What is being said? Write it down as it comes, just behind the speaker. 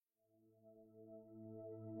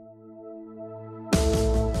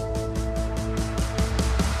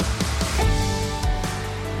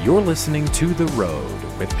You're listening to The Road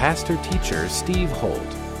with pastor-teacher Steve Holt.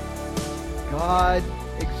 God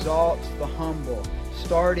exalts the humble,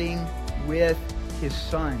 starting with His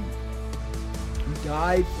Son, who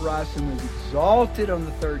died for us and was exalted on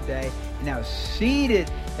the third day, and now is seated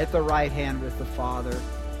at the right hand with the Father.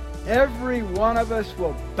 Every one of us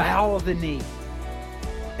will bow the knee.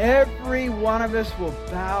 Every one of us will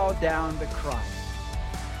bow down to Christ.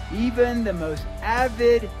 Even the most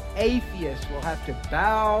avid atheist will have to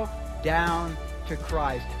bow down to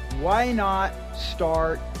Christ. Why not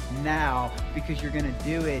start now? Because you're going to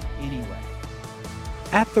do it anyway.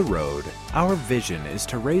 At The Road, our vision is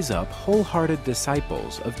to raise up wholehearted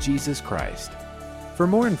disciples of Jesus Christ. For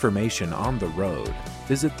more information on The Road,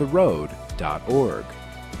 visit theroad.org.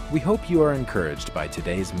 We hope you are encouraged by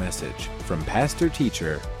today's message from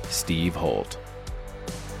pastor-teacher Steve Holt.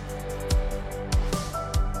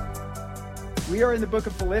 We are in the book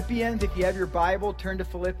of Philippians. If you have your Bible, turn to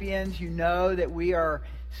Philippians. You know that we are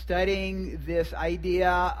studying this idea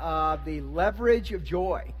of the leverage of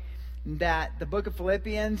joy. That the book of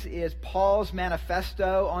Philippians is Paul's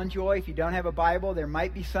manifesto on joy. If you don't have a Bible, there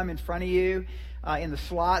might be some in front of you, in the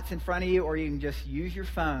slots in front of you, or you can just use your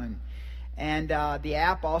phone. And the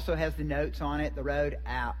app also has the notes on it, the Road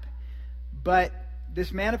app. But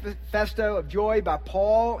this manifesto of joy by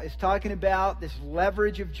Paul is talking about this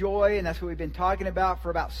leverage of joy, and that's what we've been talking about for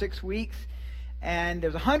about 6 weeks. And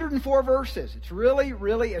there's 104 verses. It's really,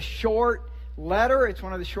 really a short letter. It's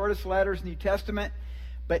one of the shortest letters in the New Testament.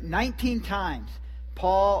 But 19 times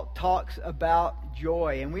Paul talks about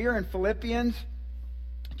joy. And we are in Philippians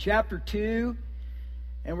chapter 2,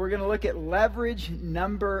 and we're going to look at leverage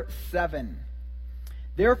number 7.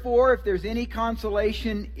 Therefore, if there's any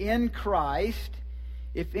consolation in Christ,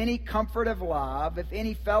 if any comfort of love, if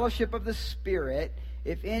any fellowship of the Spirit,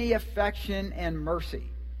 if any affection and mercy,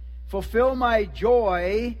 fulfill my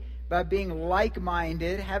joy by being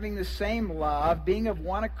like-minded, having the same love, being of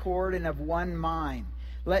one accord and of one mind.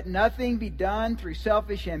 Let nothing be done through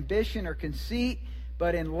selfish ambition or conceit,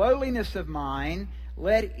 but in lowliness of mind,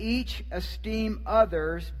 let each esteem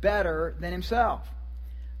others better than himself.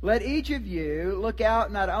 Let each of you look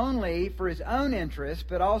out not only for his own interest,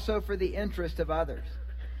 but also for the interest of others.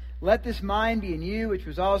 Let this mind be in you, which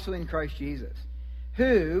was also in Christ Jesus,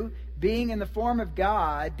 who, being in the form of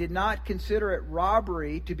God, did not consider it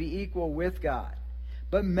robbery to be equal with God,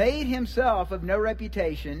 but made himself of no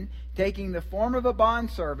reputation, taking the form of a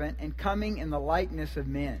bondservant and coming in the likeness of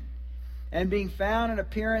men. And being found in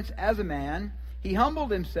appearance as a man, he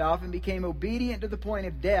humbled himself and became obedient to the point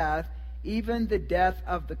of death, even the death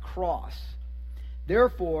of the cross.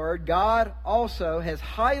 Therefore, God also has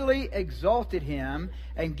highly exalted him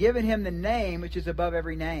and given him the name which is above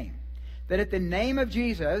every name, that at the name of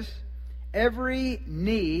Jesus every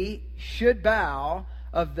knee should bow,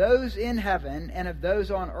 of those in heaven and of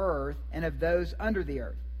those on earth and of those under the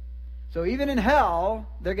earth. So even in hell,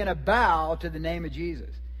 they're going to bow to the name of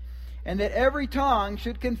Jesus. And that every tongue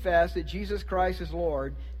should confess that Jesus Christ is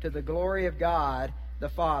Lord, to the glory of God the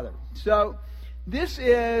Father. So this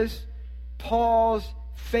is Paul's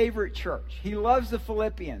favorite church. He loves the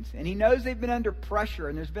Philippians, and he knows they've been under pressure,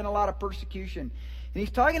 and there's been a lot of persecution. And he's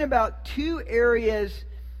talking about two areas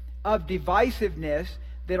of divisiveness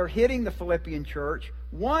that are hitting the Philippian church.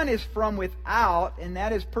 One is from without, and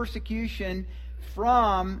that is persecution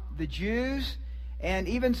from the Jews and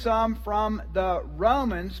even some from the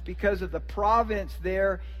Romans because of the province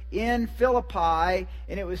there in Philippi.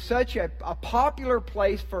 And it was such a popular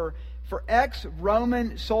place for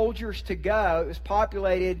ex-Roman soldiers to go. It was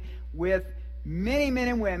populated with many men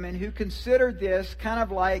and women who considered this kind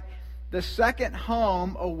of like the second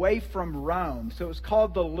home away from Rome. So it was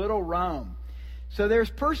called the Little Rome. So there's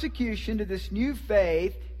persecution to this new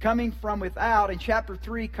faith coming from without, and chapter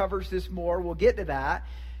 3 covers this more. We'll get to that.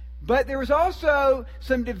 But there was also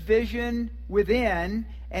some division within,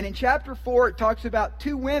 and in chapter 4 it talks about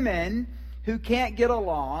two women who can't get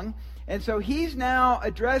along. And so he's now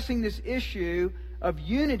addressing this issue of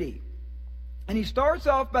unity. And he starts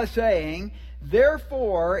off by saying,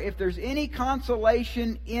 therefore, if there's any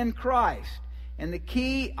consolation in Christ, and the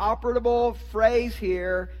key operable phrase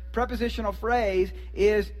here, prepositional phrase,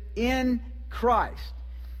 is in Christ.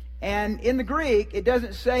 And in the Greek, it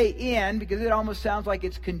doesn't say in because it almost sounds like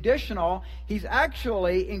it's conditional. He's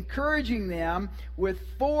actually encouraging them with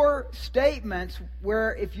 4 statements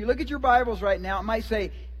where if you look at your Bibles right now, it might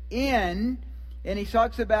say in, and he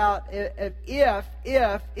talks about if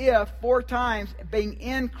 4 times, being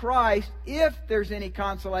in Christ, if there's any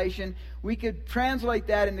consolation. We could translate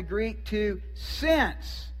that in the Greek to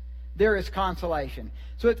since there is consolation.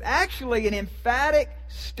 So it's actually an emphatic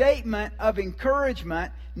statement of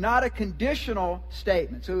encouragement, not a conditional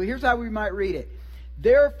statement. So here's how we might read it.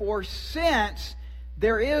 Therefore, since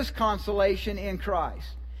there is consolation in Christ,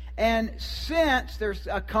 and since there's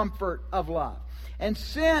a comfort of love, and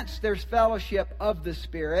since there's fellowship of the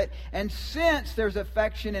Spirit, and since there's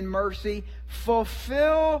affection and mercy,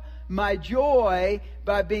 fulfill my joy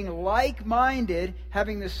by being like-minded,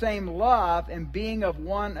 having the same love, and being of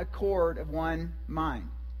one accord, of one mind.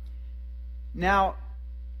 Now,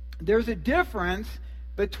 there's a difference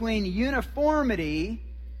between uniformity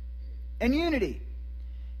and unity.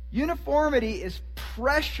 Uniformity is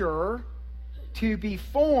pressure to be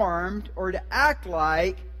formed or to act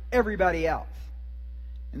like everybody else.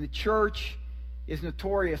 And the church is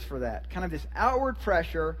notorious for that. Kind of this outward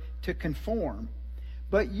pressure to conform.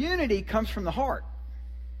 But unity comes from the heart.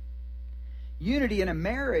 Unity in a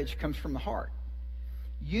marriage comes from the heart.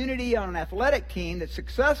 Unity on an athletic team that's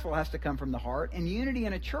successful has to come from the heart. And unity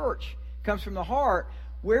in a church comes from the heart,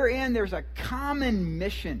 wherein there's a common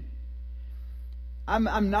mission.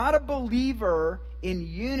 I'm not a believer in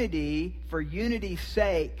unity for unity's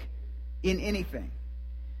sake in anything.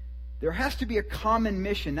 There has to be a common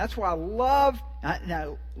mission. That's why I love...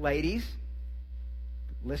 Now, ladies,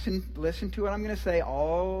 listen to what I'm going to say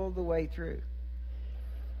all the way through.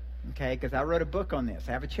 Okay, because I wrote a book on this.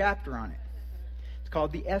 I have a chapter on it. It's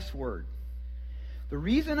called the S word. The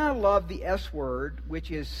reason I love the S word, which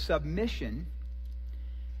is submission,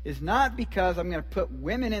 is not because I'm going to put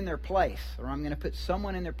women in their place or I'm going to put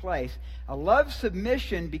someone in their place. I love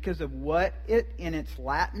submission because of what it, in its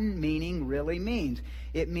Latin meaning, really means.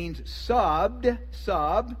 It means sub,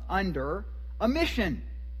 under, a mission.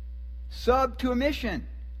 Sub to a mission.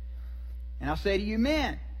 And I'll say to you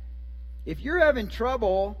men, if you're having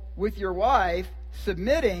trouble with your wife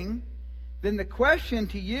submitting, then the question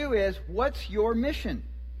to you is, what's your mission?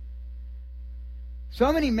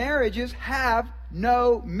 So many marriages have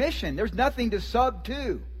no mission. There's nothing to sub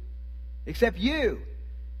to except you.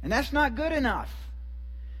 And that's not good enough.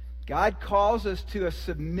 God calls us to a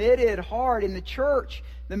submitted heart in the church,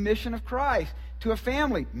 the mission of Christ. To a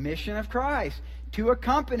family, mission of Christ. To a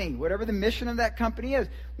company, whatever the mission of that company is.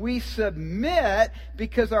 We submit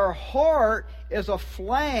because our heart is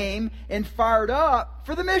aflame and fired up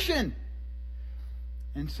for the mission.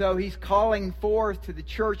 And so he's calling forth to the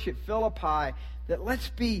church at Philippi that let's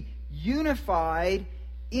be unified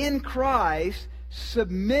in Christ,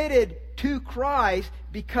 submitted to Christ,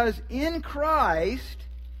 because in Christ,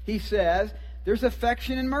 he says, there's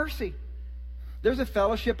affection and mercy. There's a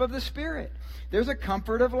fellowship of the Spirit. There's a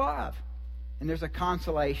comfort of love. And there's a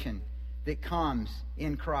consolation that comes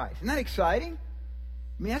in Christ. Isn't that exciting?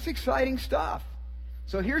 I mean, that's exciting stuff.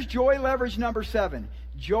 So here's joy leverage number 7.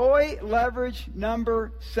 Joy leverage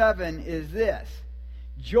number 7 is this.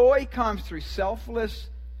 Joy comes through selfless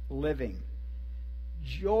living.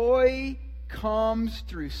 Joy comes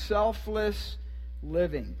through selfless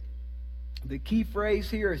living. The key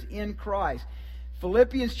phrase here is in Christ.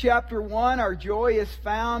 Philippians chapter 1, our joy is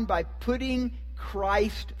found by putting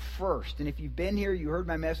Christ first. And if you've been here, you heard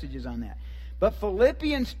my messages on that. But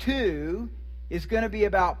Philippians 2 is going to be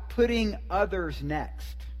about putting others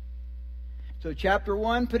next. So chapter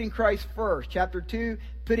 1, putting Christ first. Chapter 2,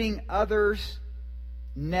 putting others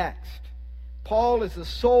next. Paul is the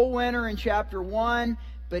soul winner in chapter 1,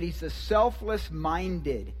 but he's the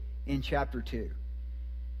selfless-minded in chapter 2.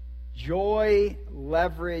 Joy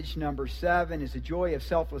leverage number 7 is the joy of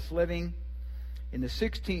selfless living. In the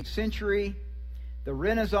 16th century, the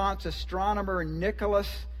Renaissance astronomer Nicholas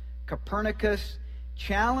Copernicus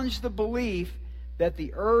challenged the belief that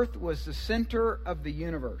the earth was the center of the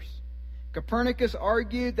universe. Copernicus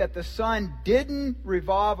argued that the sun didn't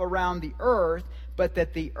revolve around the earth, but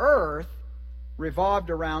that the earth revolved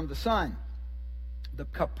around the sun. The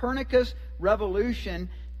Copernicus revolution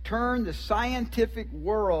turned the scientific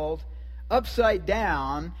world upside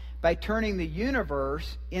down by turning the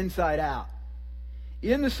universe inside out.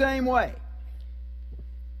 In the same way,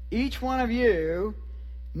 each one of you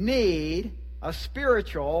need a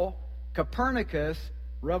spiritual Copernicus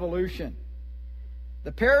revolution.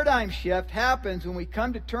 The paradigm shift happens when we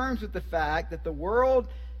come to terms with the fact that the world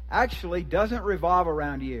actually doesn't revolve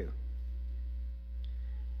around you.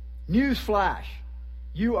 Newsflash,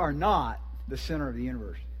 you are not the center of the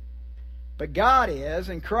universe. But God is,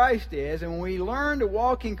 and Christ is, and when we learn to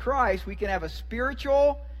walk in Christ, we can have a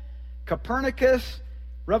spiritual Copernicus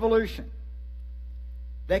revolution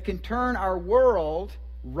that can turn our world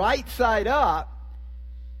right side up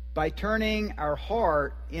by turning our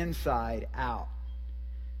heart inside out.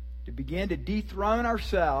 to begin to dethrone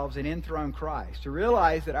ourselves and enthrone Christ, to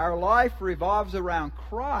realize that our life revolves around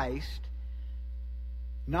Christ,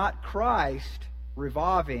 not Christ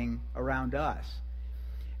revolving around us.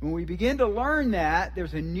 When we begin to learn that,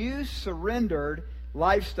 there's a new surrendered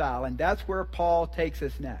lifestyle, and that's where Paul takes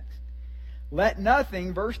us next. Let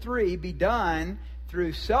nothing, verse 3, be done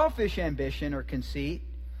through selfish ambition or conceit,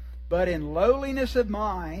 but in lowliness of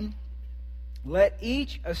mind, let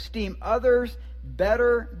each esteem others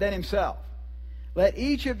better than himself. Let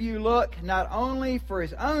each of you look not only for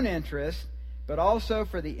his own interest, but also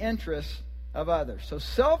for the interests of others. So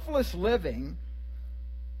selfless living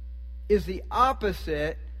is the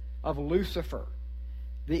opposite of Lucifer,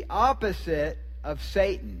 the opposite of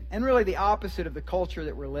Satan, and really the opposite of the culture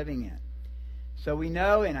that we're living in. So we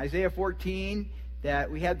know in Isaiah 14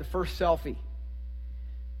 that we had the first selfie.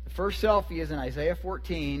 The first selfie is in Isaiah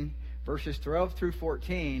 14, verses 12 through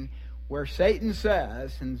 14, where Satan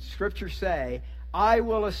says, and scriptures say, I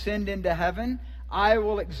will ascend into heaven. I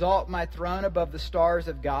will exalt my throne above the stars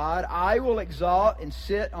of God. I will exalt and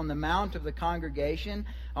sit on the mount of the congregation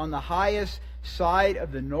on the highest side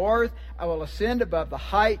of the north. I will ascend above the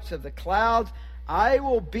heights of the clouds. I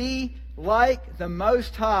will be like the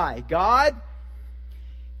Most High. God,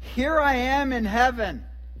 here I am in heaven.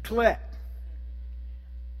 Click.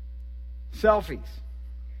 Selfies.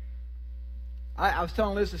 I was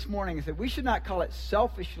telling Liz this morning, I said, we should not call it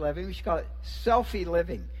selfish living. We should call it selfie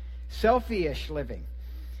living. Selfie-ish living.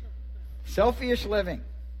 Selfie-ish living.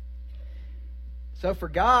 So for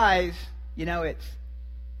guys, you know,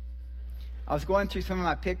 I was going through some of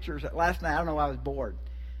my pictures last night. I don't know why I was bored.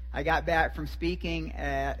 I got back from speaking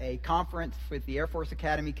at a conference with the Air Force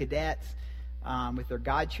Academy cadets with their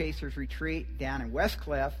God Chasers retreat down in West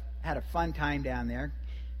Cliff. Had a fun time down there.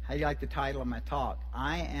 How do you like the title of my talk?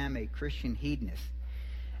 I am a Christian hedonist.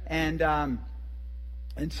 And I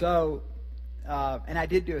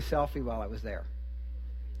did do a selfie while I was there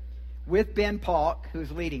with Ben Polk,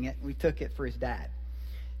 who's leading it. We took it for his dad.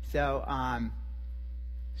 So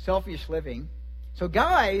selfish living. So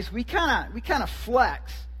guys, we kind of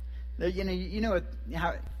flex. You know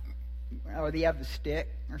how they have the stick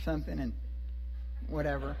or something and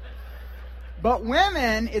whatever. But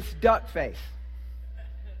women, it's duck face.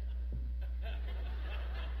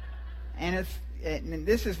 And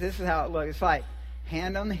this is how it looks. It's like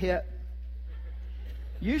hand on the hip,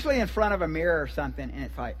 usually in front of a mirror or something, and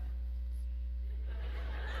it's like,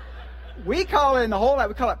 we call it in the whole lot,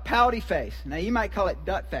 we call it pouty face. Now you might call it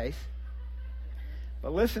duck face,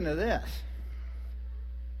 but listen to this.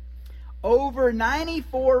 Over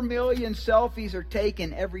 94 million selfies are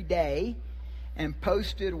taken every day and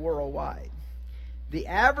posted worldwide. The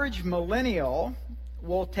average millennial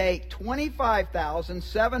will take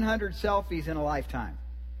 25,700 selfies in a lifetime.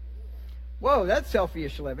 Whoa, that's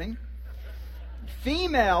selfie-ish living.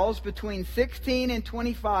 Females between 16 and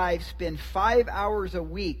 25 spend 5 hours a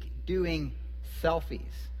week doing selfies.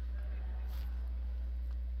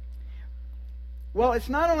 Well, it's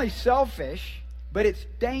not only selfish, but it's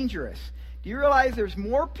dangerous. Do you realize there's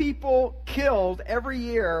more people killed every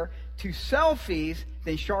year to selfies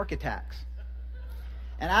than shark attacks?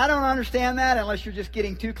 And I don't understand that unless you're just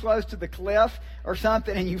getting too close to the cliff or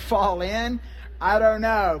something and you fall in. I don't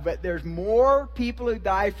know. But there's more people who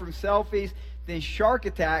die from selfies than shark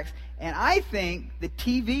attacks. And I think the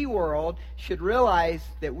TV world should realize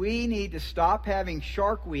that we need to stop having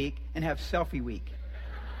Shark Week and have Selfie Week.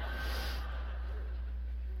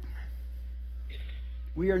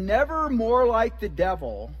 We are never more like the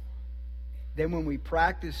devil than when we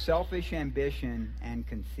practice selfish ambition and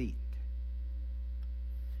conceit.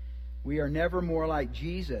 We are never more like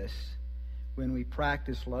Jesus when we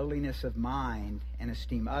practice lowliness of mind and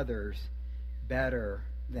esteem others better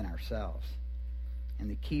than ourselves. And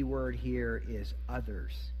the key word here is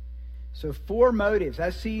others. So 4 motives. I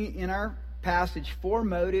see in our passage 4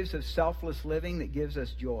 motives of selfless living that gives us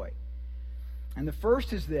joy. And the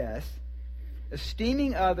first is this: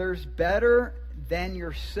 esteeming others better than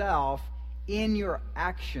yourself in your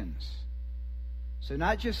actions. So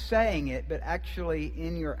not just saying it, but actually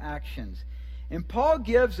in your actions. And Paul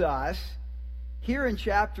gives us, here in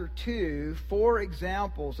chapter 2, 4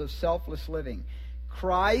 examples of selfless living.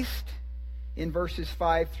 Christ, in verses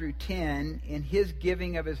 5 through 10, in his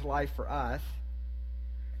giving of his life for us.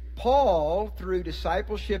 Paul, through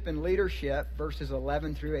discipleship and leadership, verses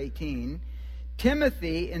 11 through 18.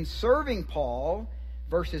 Timothy, in serving Paul,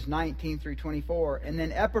 verses 19 through 24. And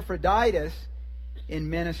then Epaphroditus, in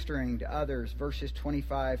ministering to others, verses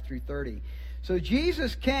 25 through 30. So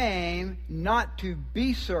Jesus came not to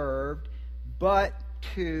be served, but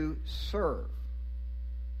to serve.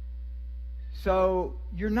 So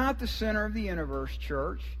you're not the center of the universe,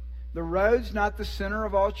 church. The road's not the center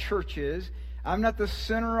of all churches. I'm not the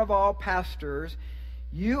center of all pastors.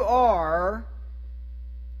 You are,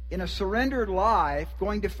 in a surrendered life,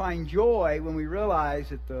 going to find joy when we realize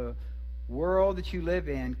that the world that you live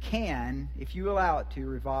in can, if you allow it to,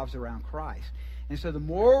 revolves around Christ. And so the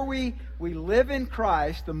more we live in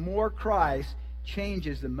Christ, the more Christ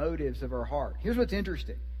changes the motives of our heart. Here's what's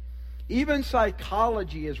interesting. Even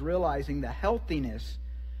psychology is realizing the healthiness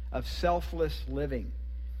of selfless living.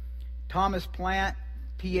 Thomas Plant,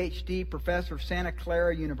 Ph.D., professor of Santa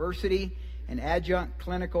Clara University, and adjunct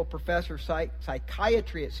clinical professor of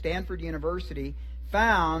psychiatry at Stanford University,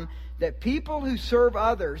 found that people who serve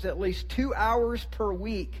others at least 2 hours per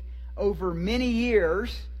week over many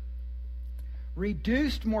years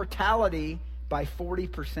reduced mortality by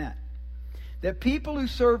 40%. That people who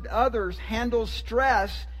served others handled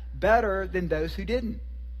stress better than those who didn't.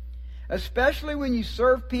 Especially when you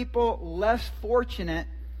serve people less fortunate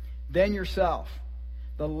than yourself.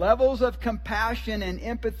 The levels of compassion and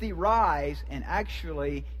empathy rise, and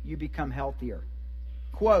actually you become healthier.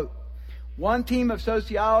 Quote, one team of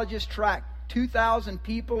sociologists tracked 2,000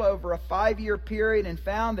 people over a 5-year period and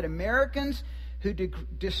found that Americans who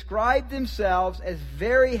described themselves as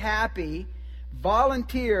very happy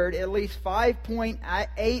volunteered at least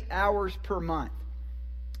 5.8 hours per month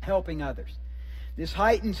helping others. This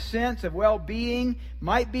heightened sense of well-being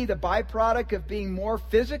might be the byproduct of being more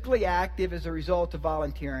physically active as a result of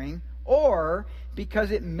volunteering, or because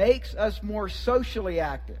it makes us more socially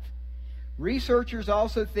active. Researchers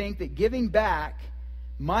also think that giving back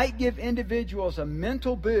might give individuals a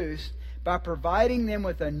mental boost by providing them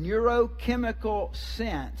with a neurochemical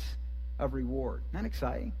sense of reward. Isn't that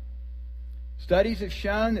exciting? Studies have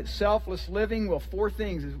shown that selfless living, well, 4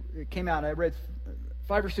 things. It came out, I read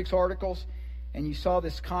 5 or 6 articles, and you saw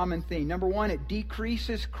this common theme. Number 1, it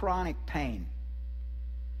decreases chronic pain.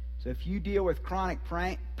 So if you deal with chronic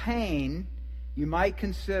pain, you might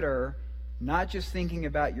consider not just thinking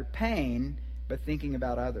about your pain, but thinking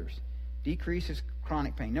about others. Decreases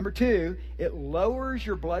chronic pain. Number 2, it lowers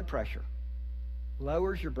your blood pressure.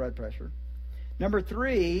 Lowers your blood pressure. Number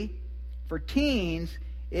 3, for teens,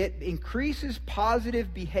 it increases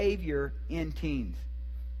positive behavior in teens.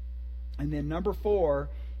 And then number 4,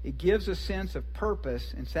 it gives a sense of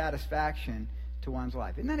purpose and satisfaction to one's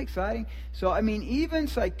life. Isn't that exciting? So, even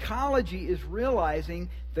psychology is realizing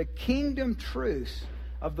the kingdom truths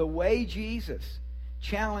of the way Jesus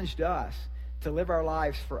challenged us to live our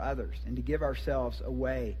lives for others and to give ourselves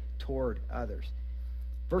away toward others.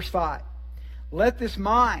 Verse 5, let this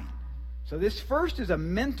mind. So this first is a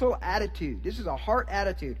mental attitude. This is a heart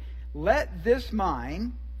attitude. Let this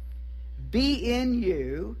mind be in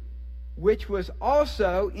you, which was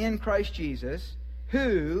also in Christ Jesus,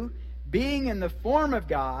 who, being in the form of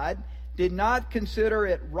God, did not consider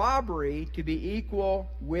it robbery to be equal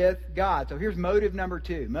with God. So here's motive number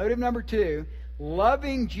 2. Motive number 2,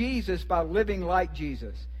 loving Jesus by living like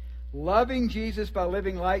Jesus. Loving Jesus by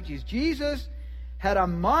living like Jesus. Jesus had a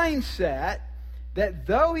mindset that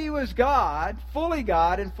though he was God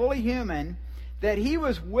and fully human, that he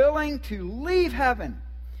was willing to leave heaven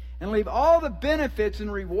and leave all the benefits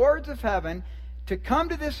and rewards of heaven to come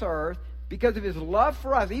to this earth because of his love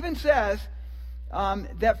for us. It even says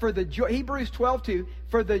that for the joy, Hebrews 12:2,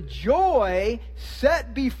 for the joy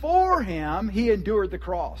set before him, he endured the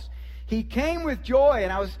cross. He came with joy.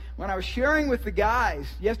 And when I was sharing with the guys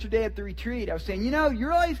yesterday at the retreat, I was saying, you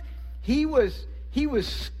realize he was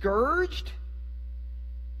scourged.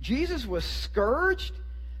 Jesus was scourged,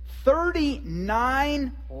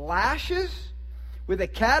 39 lashes with a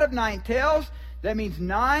cat of 9 tails. That means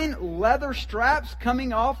 9 leather straps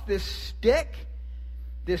coming off this stick,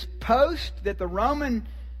 this post that the Roman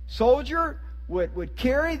soldier would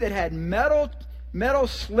carry that had metal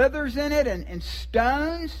slithers in it and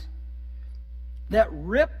stones that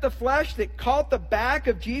ripped the flesh, that caught the back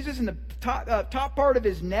of Jesus and the top part of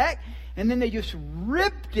his neck, and then they just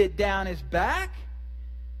ripped it down his back.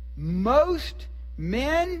 Most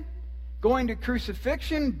men going to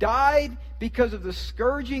crucifixion died because of the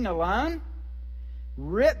scourging alone.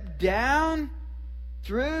 Ripped down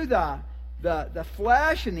through the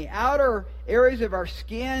flesh and the outer areas of our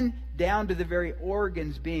skin down to the very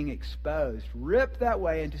organs being exposed. Ripped that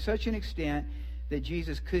way, and to such an extent that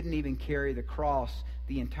Jesus couldn't even carry the cross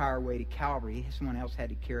the entire way to Calvary. Someone else had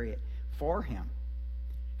to carry it for him.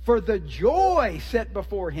 For the joy set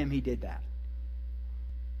before him, he did that.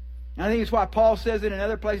 And I think it's why Paul says it in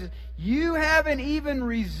other places. You haven't even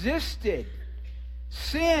resisted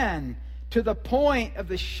sin to the point of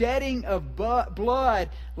the shedding of blood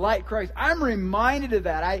like Christ. I'm reminded of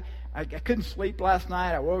that. I couldn't sleep last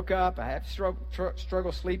night. I woke up. I have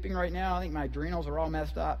struggle sleeping right now. I think my adrenals are all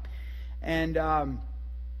messed up. And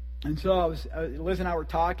so Liz and I were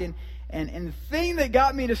talking, and the thing that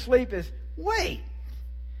got me to sleep is, wait,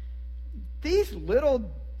 these little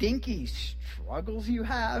dinky struggles you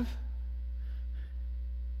have?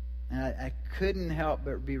 And I couldn't help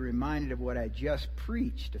but be reminded of what I just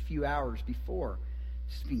preached a few hours before.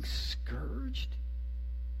 Just being scourged.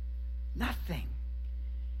 Nothing.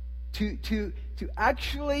 To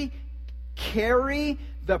actually carry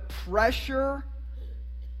the pressure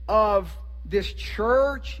of this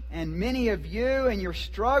church and many of you and your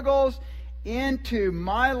struggles into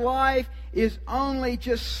my life is only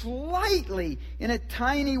just slightly, in a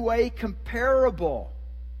tiny way, comparable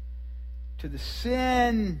to the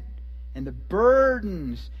sin and the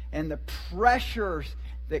burdens and the pressures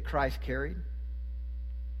that Christ carried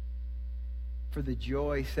for the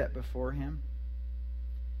joy set before him.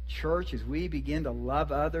 Church, as we begin to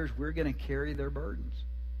love others, we're going to carry their burdens.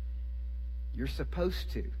 You're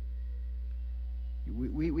supposed to.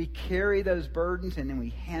 We carry those burdens, and then we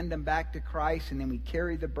hand them back to Christ, and then we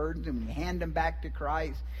carry the burdens and we hand them back to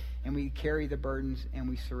Christ, and we carry the burdens and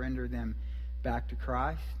we surrender them back to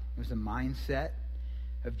Christ. It was the mindset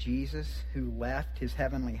of Jesus, who left his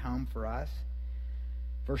heavenly home for us.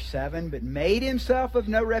 Verse 7, but made himself of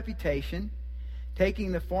no reputation,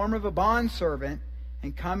 taking the form of a bondservant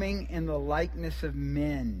and coming in the likeness of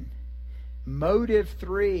men. Motive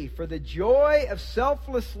 3, for the joy of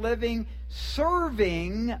selfless living,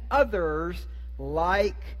 serving others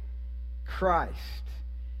like Christ.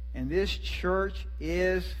 And this church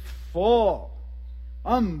is full.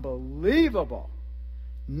 Unbelievable.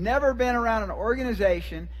 Never been around an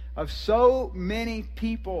organization of so many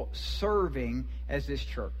people serving as this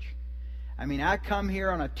church. I mean, I come here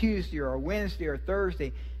on a Tuesday or a Wednesday or a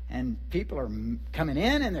Thursday, and people are coming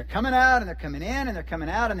in and they're coming out and they're coming in and they're coming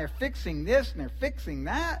out and they're fixing this and they're fixing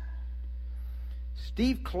that.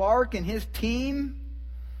 Steve Clark and his team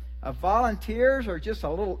of volunteers are just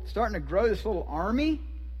starting to grow this little army.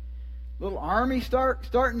 Little army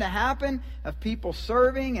starting to happen of people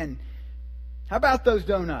serving. And how about those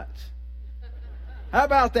donuts? How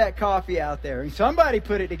about that coffee out there? I mean, somebody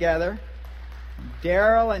put it together.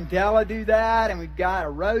 Daryl and Della do that, and we've got a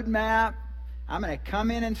roadmap. I'm going to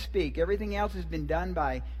come in and speak. Everything else has been done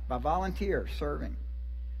by volunteers serving.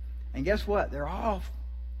 And guess what? They're all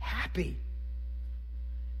happy.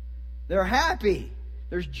 They're happy.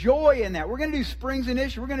 There's joy in that. We're going to do Springs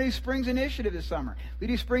Initiative. We're going to do Springs Initiative this summer. We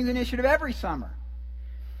do Springs Initiative every summer.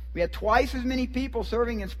 We had twice as many people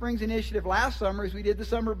serving in Springs Initiative last summer as we did the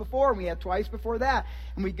summer before. And we had twice before that.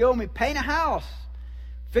 And we go and we paint a house.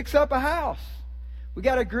 Fix up a house. We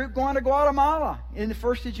got a group going to Guatemala in the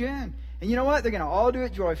 1st of June. And you know what? They're going to all do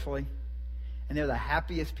it joyfully. And they're the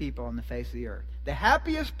happiest people on the face of the earth. The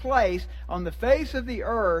happiest place on the face of the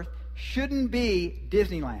earth shouldn't be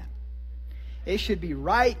Disneyland. It should be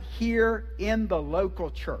right here in the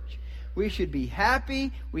local church. We should be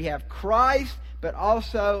happy. We have Christ, but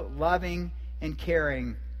also loving and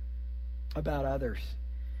caring about others.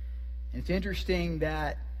 And it's interesting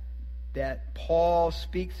that Paul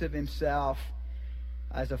speaks of himself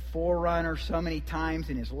as a forerunner so many times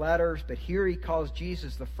in his letters, but here he calls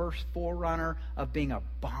Jesus the first forerunner of being a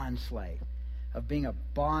bondslave, of being a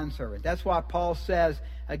bondservant. That's why Paul says,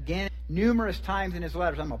 again, numerous times in his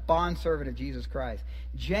letters, I'm a bondservant of Jesus Christ.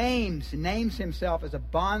 James names himself as a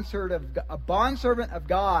bondservant of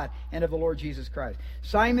God and of the Lord Jesus Christ.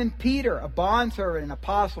 Simon Peter, a bondservant and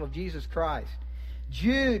apostle of Jesus Christ.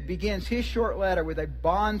 Jude begins his short letter with a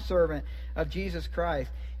bondservant of Jesus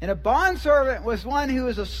Christ. And a bondservant was one who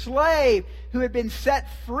was a slave who had been set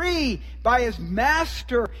free by his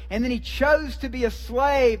master. And then he chose to be a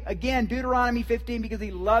slave, again, Deuteronomy 15, because he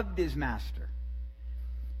loved his master.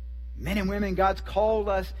 Men and women, God's called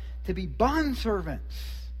us to be bondservants.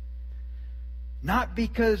 Not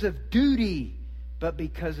because of duty, but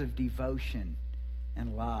because of devotion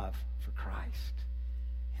and love for Christ.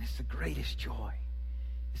 And it's the greatest joy.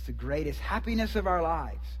 It's the greatest happiness of our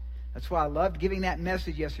lives. That's why I loved giving that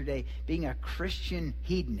message yesterday, being a Christian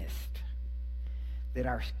hedonist. That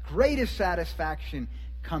our greatest satisfaction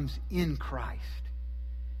comes in Christ.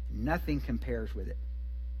 Nothing compares with it.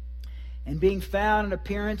 And being found in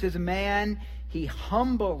appearance as a man, he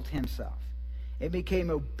humbled himself and became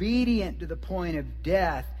obedient to the point of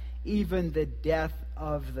death, even the death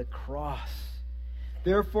of the cross.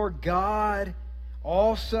 Therefore, God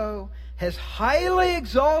also has highly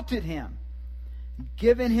exalted him,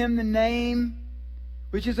 given him the name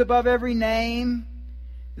which is above every name,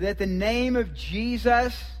 that the name of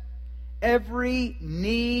Jesus every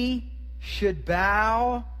knee should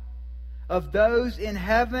bow of those in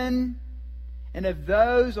heaven and of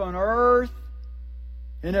those on earth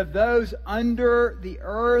and of those under the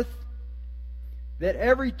earth, that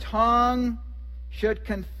every tongue should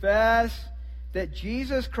confess that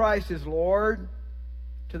Jesus Christ is Lord,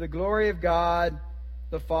 to the glory of God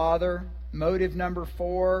the Father. Motive number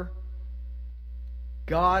 4,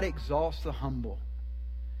 God exalts the humble.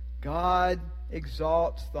 God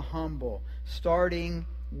exalts the humble, starting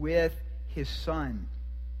with His Son,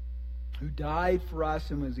 who died for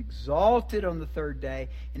us and was exalted on the third day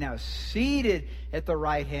and now is seated at the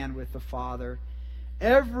right hand with the Father.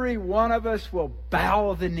 Every one of us will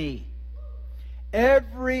bow the knee.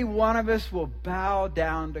 Every one of us will bow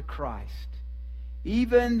down to Christ.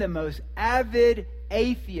 Even the most avid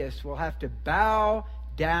atheist will have to bow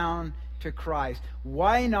down to Christ.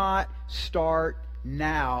 Why not start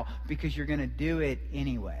now? Because you're going to do it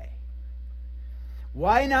anyway.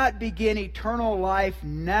 Why not begin eternal life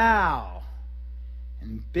now?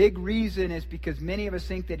 And big reason is because many of us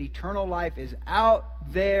think that eternal life is out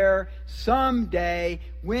there someday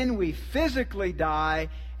when we physically die,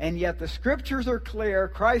 and yet the Scriptures are clear.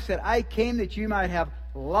 Christ said, I came that you might have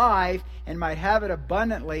life and might have it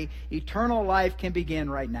abundantly. Eternal life can begin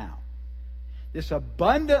right now. This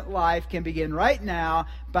abundant life can begin right now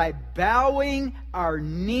by bowing our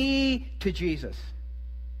knee to Jesus,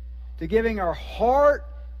 to giving our heart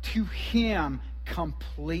to Him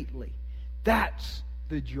completely. That's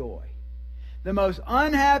the joy. The most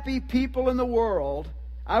unhappy people in the world,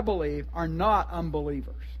 I believe, are not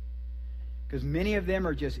unbelievers, because many of them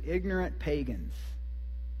are just ignorant pagans.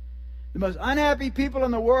 The most unhappy people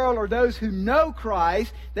in the world are those who know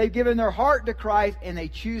Christ, they've given their heart to Christ, and they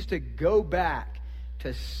choose to go back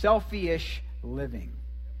to selfish living.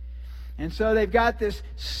 And so they've got this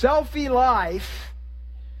selfie life,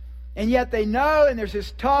 and yet they know, and there's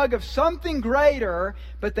this tug of something greater,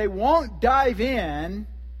 but they won't dive in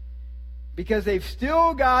because they've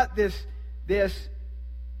still got this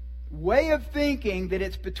way of thinking that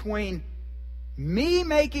it's between me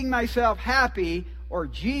making myself happy or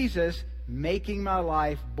Jesus making my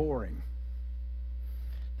life boring.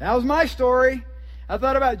 That was my story. I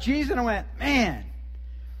thought about Jesus and I went, man,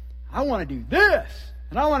 I want to do this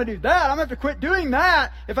and I want to do that. I'm going to have to quit doing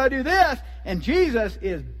that if I do this. And Jesus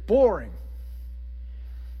is boring.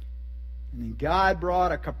 And then God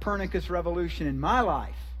brought a Copernicus revolution in my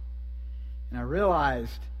life. And I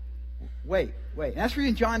realized, wait. And that's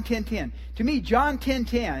reading John 10:10. To me, John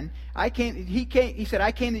 10:10, he said,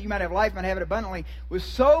 I came that you might have life and have it abundantly, was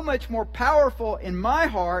so much more powerful in my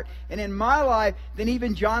heart and in my life than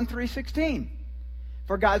even John 3:16.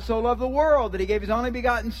 For God so loved the world that He gave His only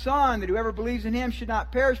begotten Son, that whoever believes in Him should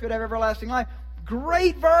not perish but have everlasting life.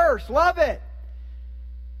 Great verse. Love it.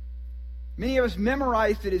 Many of us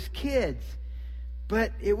memorized it as kids.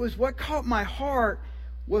 But it was what caught my heart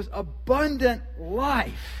was abundant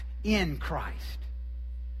life in Christ.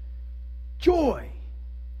 Joy.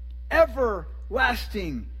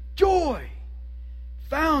 Everlasting joy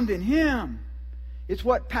found in Him. It's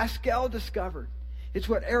what Pascal discovered. It's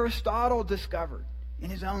what Aristotle discovered in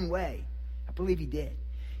his own way. I believe he did.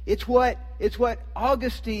 It's what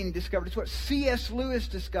Augustine discovered. It's what C.S. Lewis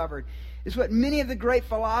discovered. It's what many of the great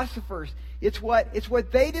philosophers, it's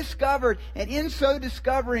what they discovered. And in so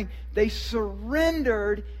discovering, they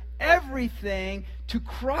surrendered everything to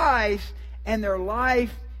Christ, and their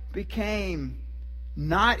life became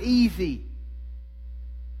not easy,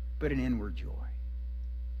 but an inward joy.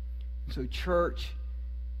 And so, church,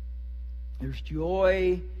 there's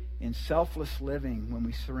joy in selfless living when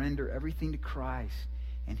we surrender everything to Christ,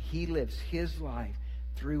 and He lives His life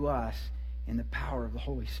through us in the power of the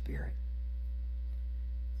Holy Spirit.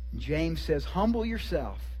 James says, humble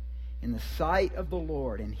yourself in the sight of the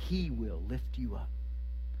Lord, and He will lift you up.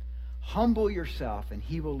 Humble yourself, and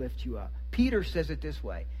He will lift you up. Peter says it this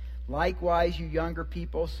way, likewise, you younger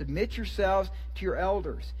people, submit yourselves to your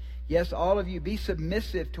elders. Yes, all of you, be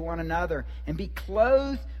submissive to one another, and be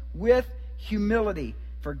clothed with humility.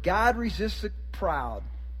 For God resists the proud,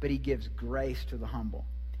 but He gives grace to the humble.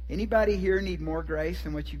 Anybody here need more grace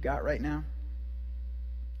than what you've got right now?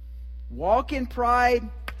 Walk in pride,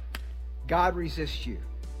 God resists you.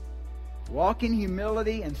 Walk in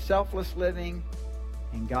humility and selfless living,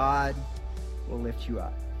 and God will lift you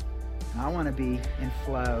up. And I want to be in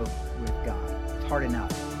flow with God. It's hard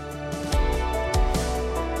enough.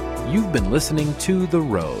 You've been listening to The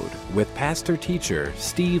Road with pastor-teacher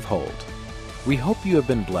Steve Holt. We hope you have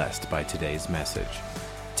been blessed by today's message.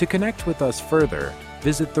 To connect with us further,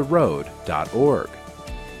 visit theroad.org.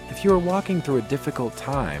 If you are walking through a difficult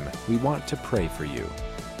time, we want to pray for you.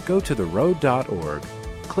 Go to theroad.org,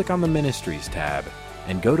 click on the Ministries tab,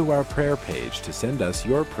 and go to our prayer page to send us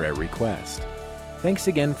your prayer request. Thanks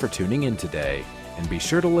again for tuning in today, and be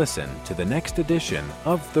sure to listen to the next edition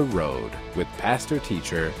of The Road with Pastor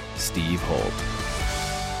Teacher Steve Holt.